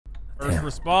First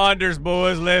responders,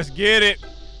 boys. Let's get it.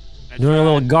 Doing a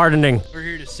little gardening. We're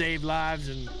here to save lives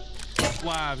and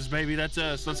wives, baby. That's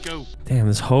us. Let's go. Damn,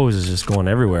 this hose is just going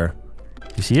everywhere.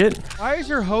 You see it? Why is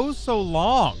your hose so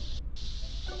long?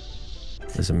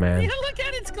 Listen, man. You know, look at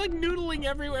it. It's like noodling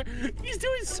everywhere. He's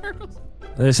doing circles.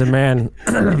 Listen, man.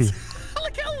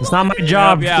 Look how It's not my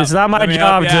job. It's not my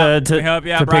job to help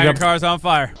you out. to Brian, pick your up. car's on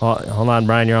fire. Hold on,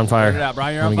 Brian. You're on fire. Put it out,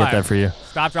 Brian, you're Let on me fire. get that for you.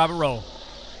 Stop, drop, and roll.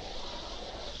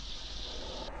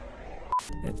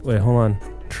 Wait, hold on.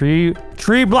 Tree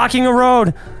blocking a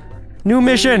road. New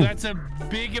mission. That's a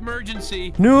big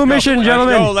emergency. New mission,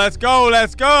 gentlemen. Let's go.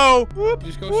 Let's go. Whoop,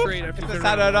 Just go whoop. straight. Get the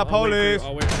side of the police.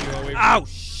 I'll wait for you. I'll wait for you. Ow,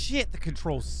 shit. The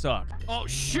controls suck. Oh,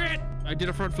 shit. I did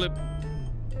a front flip.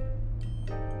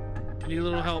 I need a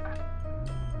little help.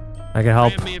 I can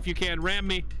help. Ram me if you can. Ram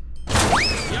me.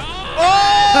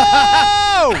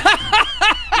 Oh!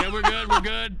 Yeah, we're good. We're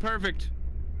good. Perfect.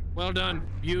 Well done.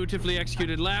 Beautifully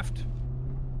executed. Left.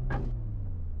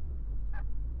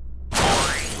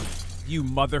 You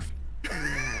mother...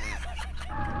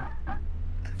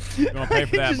 You gonna pay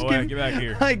for that, boy. Get back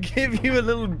here. I give you a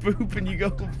little boop and you go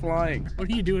flying. What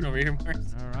are you doing over here, Mark?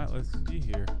 Alright, let's see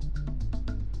here.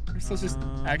 Marcel's just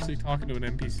actually talking to an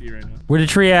NPC right now. Where the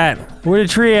tree at? Where the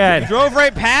tree at? Drove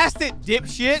right past it,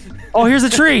 dipshit. Oh, here's the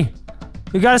tree.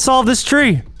 We gotta solve this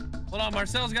tree. Hold on,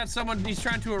 Marcel's got someone he's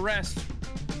trying to arrest.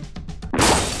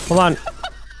 Hold on.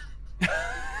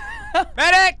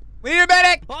 Medic! We need a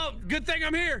medic! Oh, good thing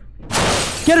I'm here.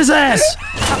 Get his ass.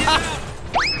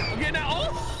 I'm getting out.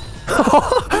 Oh!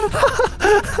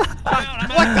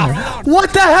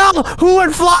 What the hell? Who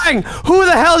went flying? Who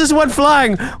the hell just went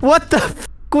flying? What the f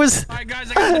was? All right,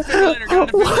 guys, I got a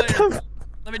defibrillator.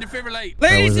 Let me defibrillate.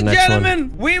 Ladies the and next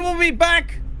gentlemen, we will be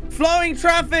back flowing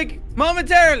traffic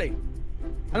momentarily.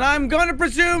 And I'm going to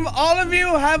presume all of you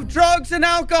have drugs and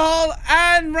alcohol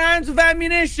and rounds of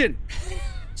ammunition.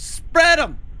 Spread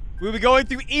them. We'll be going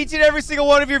through each and every single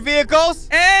one of your vehicles.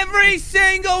 Every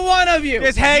single one of you.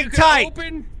 Just hang tight.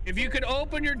 If you could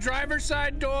open your driver's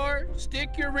side door,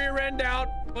 stick your rear end out,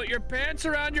 put your pants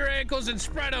around your ankles, and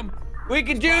spread them. We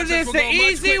can do this the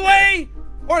easy way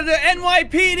or the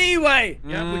NYPD way.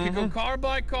 Yeah, we can go car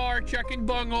by car, checking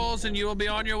bungholes, and you will be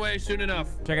on your way soon enough.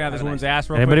 Checking out this woman's ass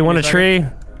real Anybody quick. want a tree?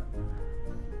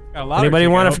 Got a lot Anybody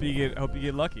of want hope you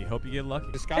get lucky. Hope you get lucky.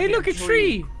 Hey, look at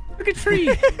tree. Look at tree.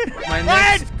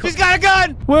 Ryan, she's got a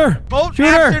gun. Where? Bolt Shoot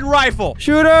action her. rifle.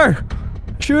 Shoot her.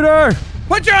 Shoot her.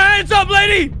 Put your hands up,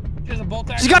 lady.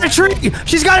 She's got a tree.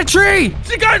 She's got a tree.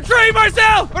 She got a tree,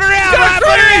 Marcel. Put her down, Ryan.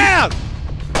 Put her down.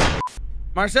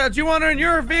 Marcel, do you want her in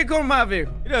your vehicle or my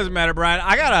vehicle? It doesn't matter, Brian.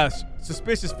 I got a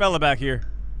suspicious fella back here.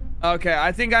 Okay,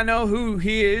 I think I know who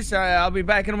he is. I'll be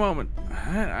back in a moment.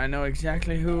 Alright, I know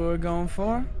exactly who we're going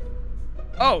for.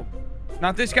 Oh,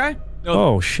 not this guy? No,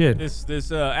 Oh shit.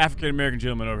 This African-American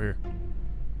gentleman over here.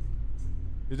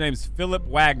 His name's Philip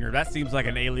Wagner. That seems like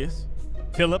an alias.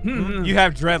 Philip, you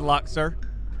have dreadlocks, sir.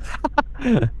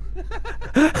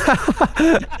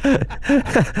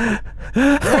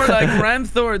 More like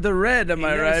Ramthor the Red, am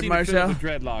I right, Marcel?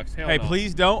 Dreadlocks. Hell Hey, no.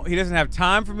 please don't. He doesn't have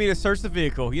time for me to search the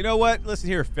vehicle. You know what? Listen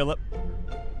here, Philip.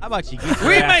 How about you get your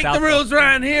We ass make out the rules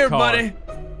around here, car. buddy.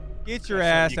 Get your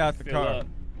ass out the Fill car. up.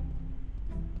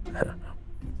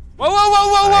 Whoa, whoa, whoa,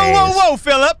 whoa, whoa, whoa, whoa,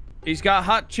 Philip. He's got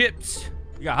hot chips.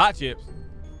 You got hot chips.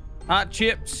 Hot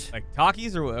chips. Like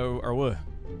Takis or what?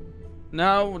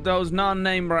 No, those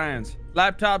non-name brands.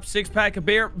 Laptop, 6-pack of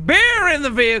beer. Beer in the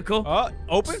vehicle.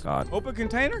 Open? God. Open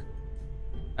container?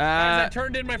 Guys, I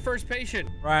turned in my first patient.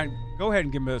 Ryan, go ahead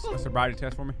and give me a sobriety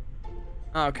test for me.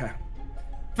 Okay.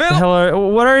 The Philip,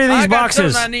 hell what are these I got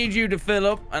boxes? something I need you to fill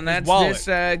up, and that's wallet.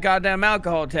 this goddamn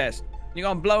alcohol test. You're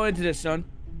gonna blow into this, son.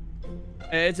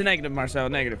 It's a negative, Marcel,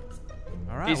 negative.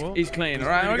 All right, He's clean, he's all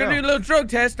right? good We're to gonna do go. a little drug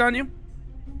test on you.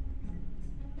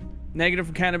 Negative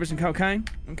for cannabis and cocaine?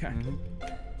 Okay.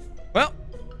 Well,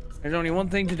 there's only one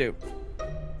thing to do.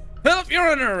 Philip, you're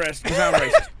under arrest because I'm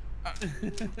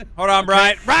racist. Hold on,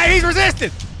 Brian. Brian, he's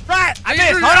resisting. Brian, I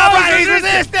missed. resisting. Hold on, Oh, Brian, he's he's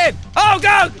resisting. Oh,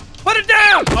 God! Put it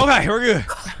down! Okay, we're good.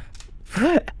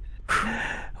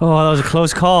 Oh, that was a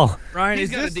close call. Ryan, He's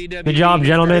is got this, a DW. Good job,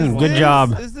 gentlemen. Good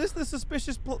job. Is this the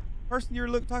suspicious person you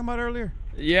were talking about earlier?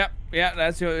 Yep, yeah,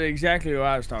 that's exactly what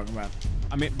I was talking about.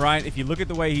 I mean, Brian, if you look at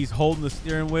the way he's holding the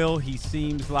steering wheel, he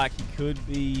seems like he could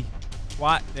be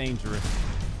quite dangerous.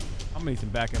 I'm gonna need some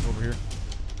backup over here.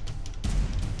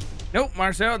 Nope,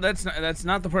 Marcel, that's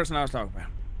not the person I was talking about.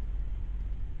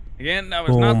 Again, that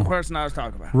was not the Boom. person I was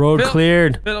talking about. Road Philip,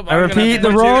 cleared. Philip, I I'm gonna repeat, have the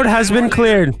to put you road in- has been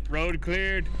cleared. Road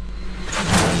cleared.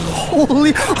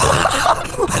 Holy!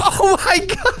 Oh my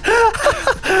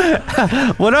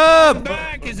God! What up?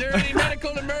 Back. is there any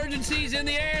medical emergencies in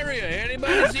the area?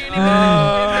 Anybody see any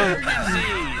medical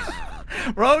emergencies?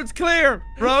 Road's clear.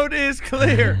 Road is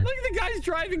clear. Look at the guys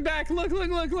driving back. Look.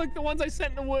 The ones I sent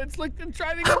in the woods. Look, they're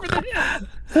driving over the hill.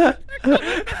 Look,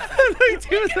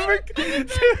 two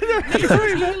of them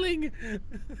are rolling.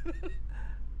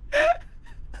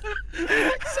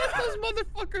 Except those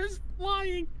motherfuckers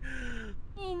flying.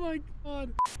 Oh my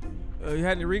god. You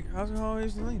had any recalls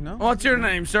recently? No. What's your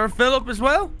name, sir? Philip as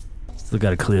well? Still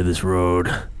gotta clear this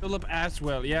road. Philip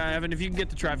Aswell. Yeah, Evan, if you can get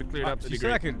the traffic cleared up, that'd be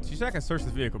great. She said I can search the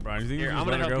vehicle, Brian. Here, I'm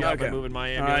gonna help you out by moving my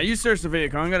ambulance. Alright, you search the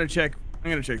vehicle. I'm gonna check the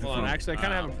Hold phone. on, actually, I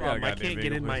kind of have a problem. I can't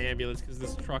get in my please. ambulance because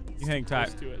this truck is You hang tight.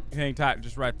 close to it. You hang tight,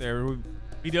 just right there. We'll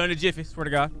be done in a jiffy, swear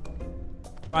to God.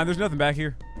 Fine, there's nothing back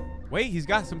here. Wait, he's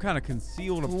got some kind of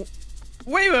concealed.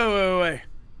 Wait.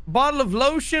 Bottle of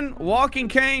lotion, walking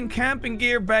cane, camping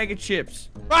gear, bag of chips.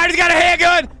 Brian, he's got a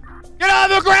handgun! Get on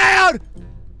the ground!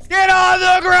 Get on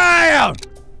the ground!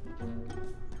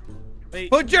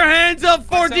 Wait, Put your hands up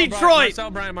for Detroit!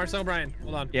 Marcel Bryan,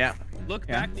 hold on. Yeah. Look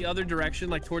back the other direction,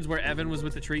 like towards where Evan was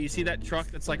with the tree. You see that truck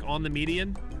that's like on the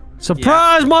median?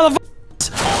 Surprise, motherfucker!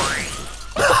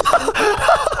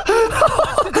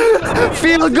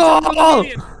 Field goal!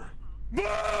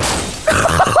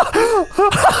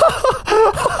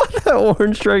 That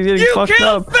orange truck's getting fucked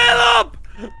up. Philip!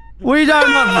 What are you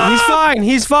talking about? He's fine.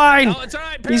 He's fine. Oh, it's all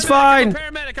right. He's fine.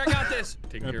 Paramedic, I got this.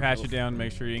 I'm gonna pat you down,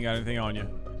 make sure you ain't got anything on you.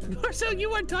 Marcel, you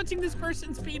weren't touching this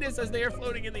person's penis as they are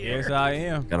floating in the air. Yes, I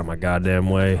am. Got on my goddamn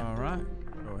way. All right.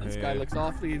 Go ahead. This guy looks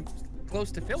awfully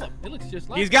close to Philip. He looks just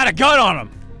like He's got a gun on him.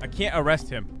 I can't arrest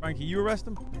him. Brian, can you arrest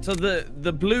him? So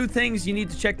the blue things, you need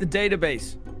to check the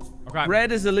database. Okay.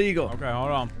 Red is illegal. Okay,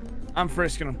 hold on. I'm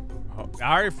frisking him. Oh,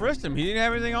 I already frisked him. He didn't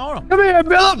have anything on him. Come here,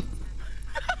 Philip.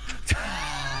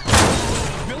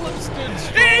 Philip stood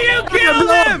strong. Hey, you killed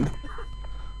him!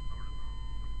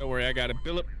 Don't worry, I got it.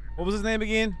 Philip. What was his name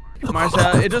again?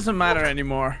 Marcel, it doesn't matter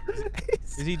anymore.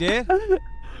 Is he dead?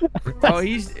 Oh,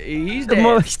 he's dead. He's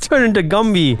turned into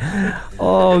Gumby.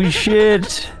 Oh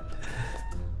shit.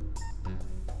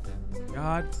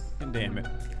 God damn it.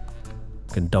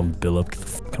 Fucking dumb Philip. Get the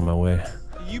fuck out of my way.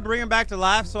 Can you bring him back to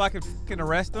life so I can fucking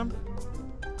arrest him?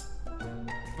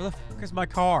 Where the fuck is my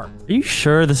car? Are you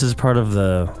sure this is part of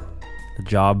the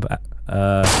job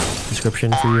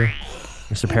description for you,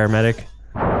 Mr. Paramedic?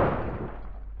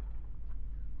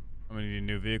 I'm gonna need a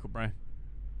new vehicle, Brian.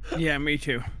 Yeah, me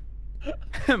too.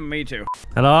 Me too.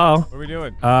 Hello? What are we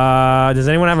doing? Does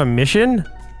anyone have a mission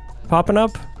popping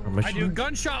up? I do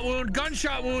gunshot wound,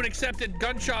 accepted,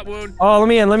 gunshot wound. Oh, let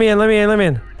me in this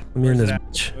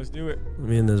bitch. Let's do it. Let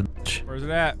me in this bitch. Where's it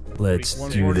at? Let's do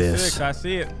 146. this. I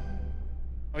see it.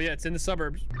 Oh yeah, it's in the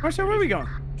suburbs. Marcel, where are we going?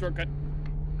 Shortcut.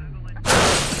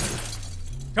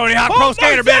 Tony Hawk Pro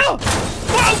Skater, bitch!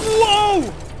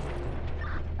 Whoa!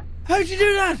 How'd you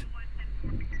do that?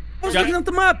 I was looking at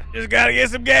the map. Just gotta get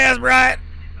some gas, Brian.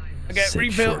 Okay, Sick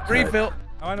refill. How do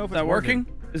I know if Is that working?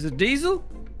 Is it diesel?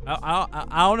 I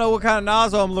don't know what kind of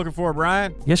nozzle I'm looking for,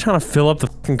 Brian. You guys trying to fill up the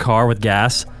fucking car with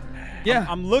gas? Yeah.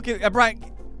 I'm looking. Brian,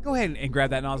 go ahead and grab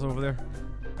that nozzle over there.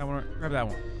 Grab that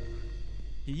one.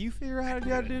 Can you figure out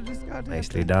how to do this goddamn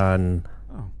Nicely thing? done.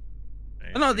 Oh.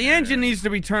 No, the engine needs to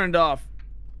be turned off.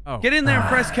 Oh. Get in there and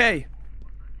press K.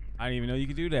 I didn't even know you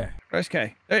could do that. Press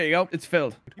K. There you go. It's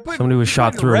filled. Somebody was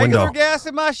shot through a regular window. gas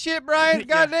in my shit, Brian.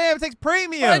 Goddamn, it takes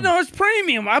premium. I know it's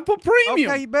premium. I put premium.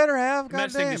 Okay, you better have.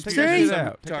 Messing Goddamn, this take to your you. shit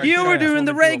out. Take your You shit were out. doing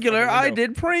the Let me pull up regular. the I window.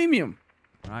 did premium.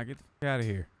 All right, get the fuck out of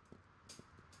here.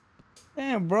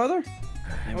 Damn, brother.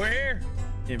 We're here.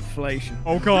 Inflation.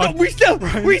 Oh God. We still.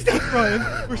 Brian, we're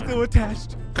still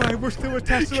attached. Brian, we're still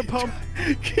attached to the pump.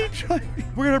 Keep driving.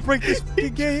 We're gonna break this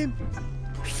fucking game.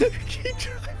 Keep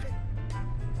driving.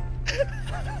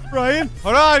 Brian,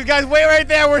 hold on, guys. Wait right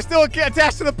there. We're still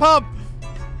attached to the pump.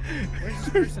 Where's this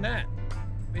person at?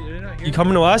 Wait, they're not here. You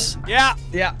coming to us? Yeah.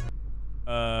 Yeah.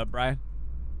 Brian.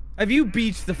 Have you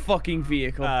beached the fucking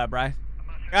vehicle? Brian.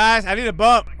 Guys, I need a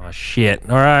bump. Oh shit.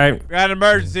 All right. We got an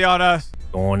emergency on us.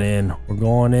 Going in. We're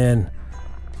going in.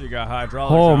 You got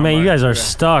hydraulics. Oh on, man, you Brian. guys are Yeah.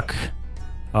 stuck.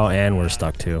 Oh, and we're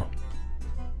stuck too.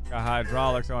 Got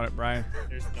hydraulics on it, Brian.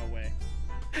 There's no way.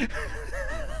 You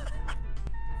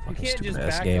Fucking can't just stupid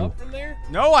ass back game. up from there?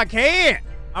 No, I can't.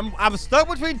 I'm stuck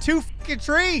between two fucking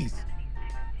trees.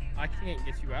 I can't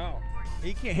get you out.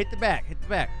 You can't hit the back. Hit the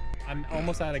back. I'm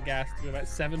almost out of gas too. I'm at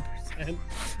 7%.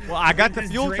 Well, I got the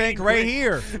It's fuel draining tank right quick.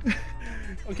 here.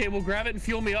 Okay, well grab it and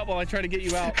fuel me up while I try to get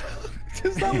you out.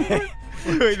 Does that work?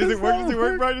 Wait, does it work? Does it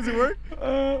work, Brian? Does it work?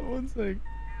 1 sec.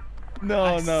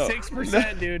 No.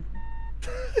 6%, dude.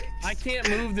 I can't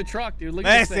move the truck, dude. Look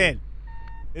at this thing. Listen.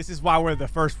 This is why we're the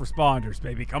first responders,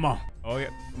 baby. Come on. Oh, yeah.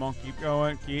 Come on. Keep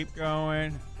going. Keep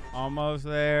going. Almost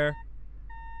there.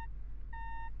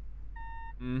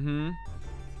 Mm-hmm.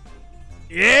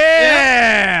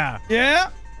 Yeah! Yeah.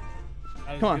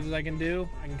 As Come on. good as I can do.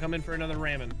 I can come in for another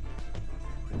ramen.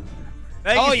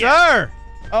 Thank you, yeah. sir.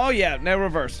 Oh yeah. Now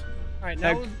reverse. All right,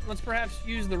 now let's perhaps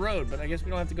use the road, but I guess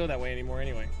we don't have to go that way anymore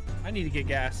anyway. I need to get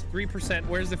gas. 3%.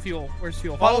 Where's the fuel? Where's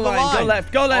fuel? Follow the line. Go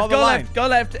left. Go left. Follow the Go line. left. Go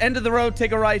left. End of the road.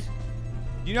 Take a right.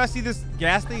 You not see this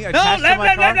gas thing No, attached left, to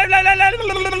my left,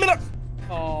 car? left.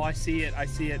 Oh, I see it. I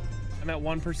see it. I'm at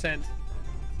 1%.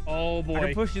 Oh boy. I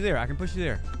can push you there. I can push you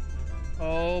there.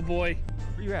 Oh boy.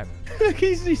 Where you at? Look,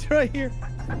 he's right here.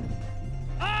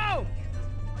 Oh!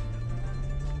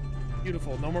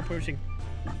 Beautiful. No more pushing.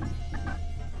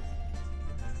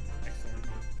 Excellent.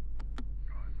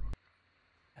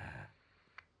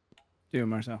 Do it,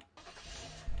 Marcel.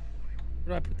 Where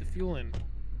do I put the fuel in?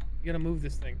 You gotta move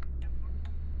this thing.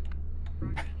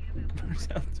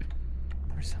 Marcel.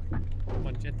 Marcel. Come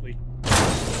on, gently.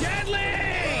 Gently!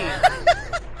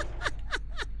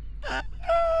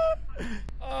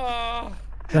 Oh,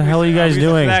 The hell are you guys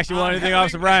doing? Actually, want anything,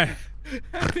 Officer Brian?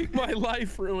 having my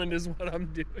life ruined is what I'm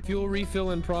doing. Fuel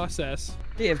refill in process.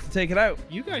 You have to take it out.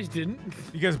 You guys didn't.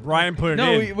 Because Brian put it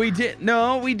No, in. we did.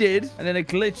 No, we did. And then it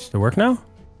glitched. Does it work now?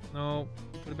 No,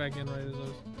 put it back in right as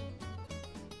those.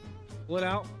 Pull it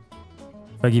out.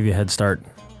 If I give you a head start.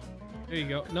 There you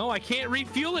go. No, I can't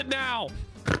refuel it now.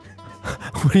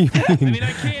 What do you I mean? mean,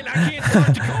 I can't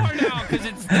start the car now because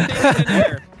it's the thing's in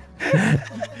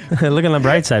there. Look on the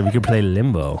bright side. We could play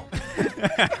Limbo.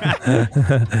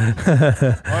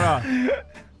 Hold on.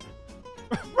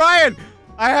 Brian,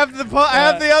 I have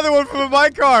the other one from my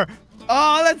car.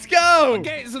 Oh, let's go.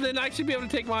 Okay, so then I should be able to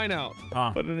take mine out.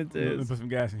 Huh. Put it Let me into put some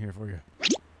gas in here for you.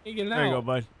 You get it There out. you go,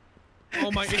 bud. Oh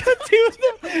my! He's got two of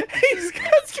them. He's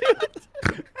got two of them.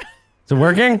 Is it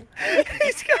working?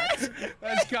 He's got.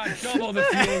 That's got double the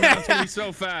fuel. That's gonna be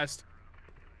so fast.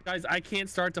 Guys, I can't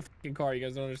start the fucking car. You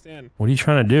guys don't understand. What are you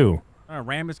trying to do? I'm gonna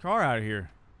ram his car out of here.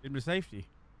 Get him to safety.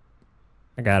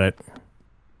 I got it.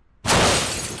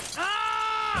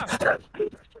 Ah!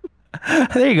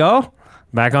 There you go.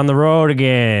 Back on the road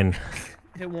again.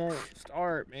 It won't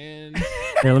start, man.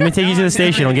 Here, let me take you to the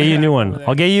station. I'll get you a new one.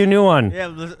 I'll get you a new one. Yeah,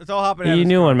 let's all hop in. Get you a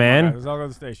new one, man. Let's all go to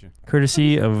the station.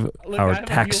 Courtesy of Look, our I have a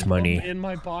tax fuel money. pump in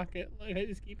my pocket. Look, I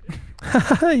just keep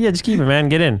it. Yeah, just keep it, man.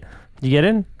 Get in. You get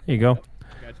in? There you go.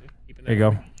 Gotcha. Keep it There you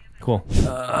go. Cool.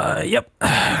 Yep.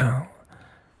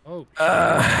 Oh.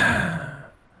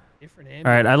 Different ambient.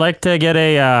 All right, I'd like to get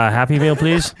a Happy Meal,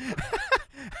 please.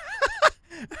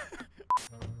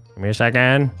 Give me a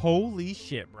second. Holy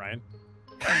shit, Brian.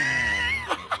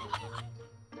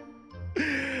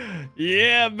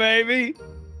 Yeah, baby.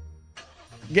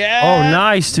 Gas. Oh,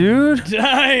 nice, dude.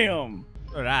 Damn.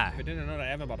 So did I. I didn't know that I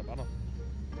have about a bottle.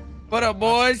 What up,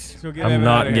 boys? Let's go get I'm him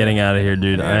not outta here. getting out of here,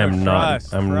 dude. I am not.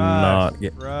 Trust, I'm trust,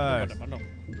 not. trust.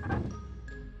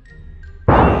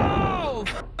 Oh,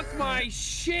 fuck my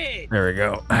shit. There we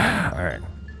go. All right.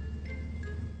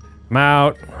 I'm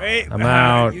out. Wait, I'm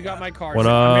out. You got my car. What so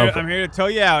up? I'm here to tow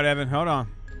you out, Evan. Hold on.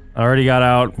 I already got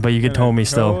out, but you could tow me Tow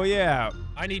still. you out.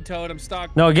 I need towed. I'm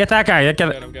stuck. No, get that guy. Get I'm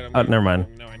it. good, I'm good, I'm Oh, good. never mind.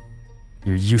 No,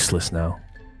 You're useless now.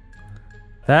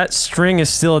 That string is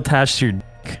still attached to your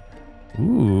dick.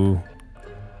 Ooh.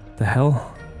 The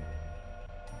hell?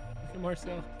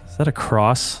 Marcel. Is that a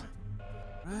cross?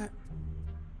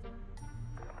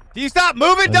 Do you stop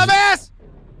moving, dumbass?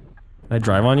 Did I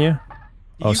drive on you?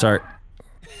 Oh, sorry.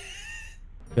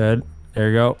 Good. There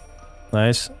you go.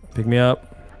 Nice. Pick me up.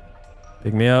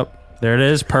 Pick me up. There it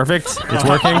is. Perfect. It's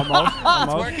working. Almost. It's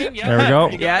Almost. working. Yeah. There we go.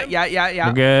 You got Yeah, him? yeah, yeah, yeah.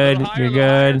 You're good. Little higher, You're little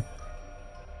higher. good.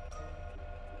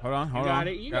 Hold on. Hold got on.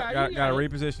 it, you Got got it, you to got it.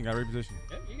 reposition. Got to reposition.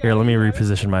 Yeah, you got Here, it, let me you got it.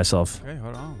 reposition myself. Okay,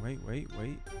 hold on. Wait.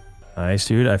 Nice,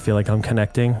 dude. I feel like I'm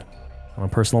connecting on a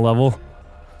personal level.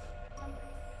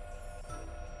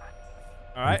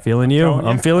 All right. I'm feeling you. Towing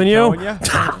I'm feeling you. towing ya.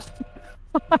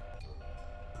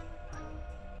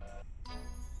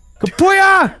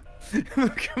 Kapuya!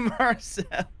 Look at Marcel.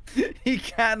 He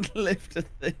can't lift a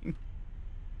thing.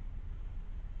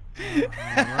 All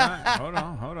right. Hold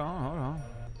on.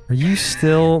 Are you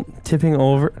still tipping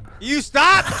over? You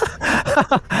stop!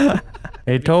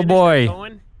 Hey, Have you tow finished boy. that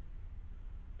towing?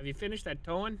 Have you finished that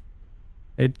towing?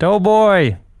 Hey, tow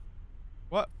boy.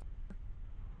 What?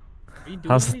 Are you doing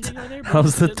How's anything over there, bro? how's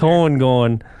the Sit there. towing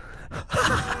going? Got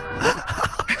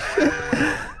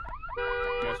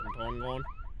some towing going.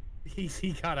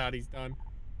 He got out. He's done.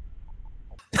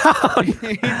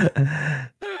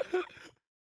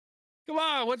 Come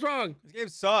on. What's wrong? This game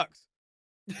sucks.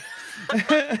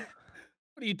 What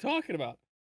are you talking about?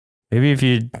 Maybe if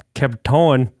you kept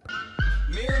towing.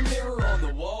 Mirror, mirror on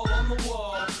the wall,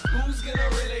 who's gonna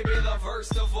really be the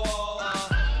first of all?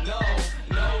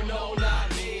 No, not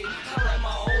me. I write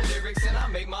my own lyrics and I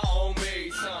make my own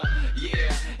beats,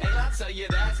 yeah. And I tell you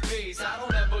that's peace. I don't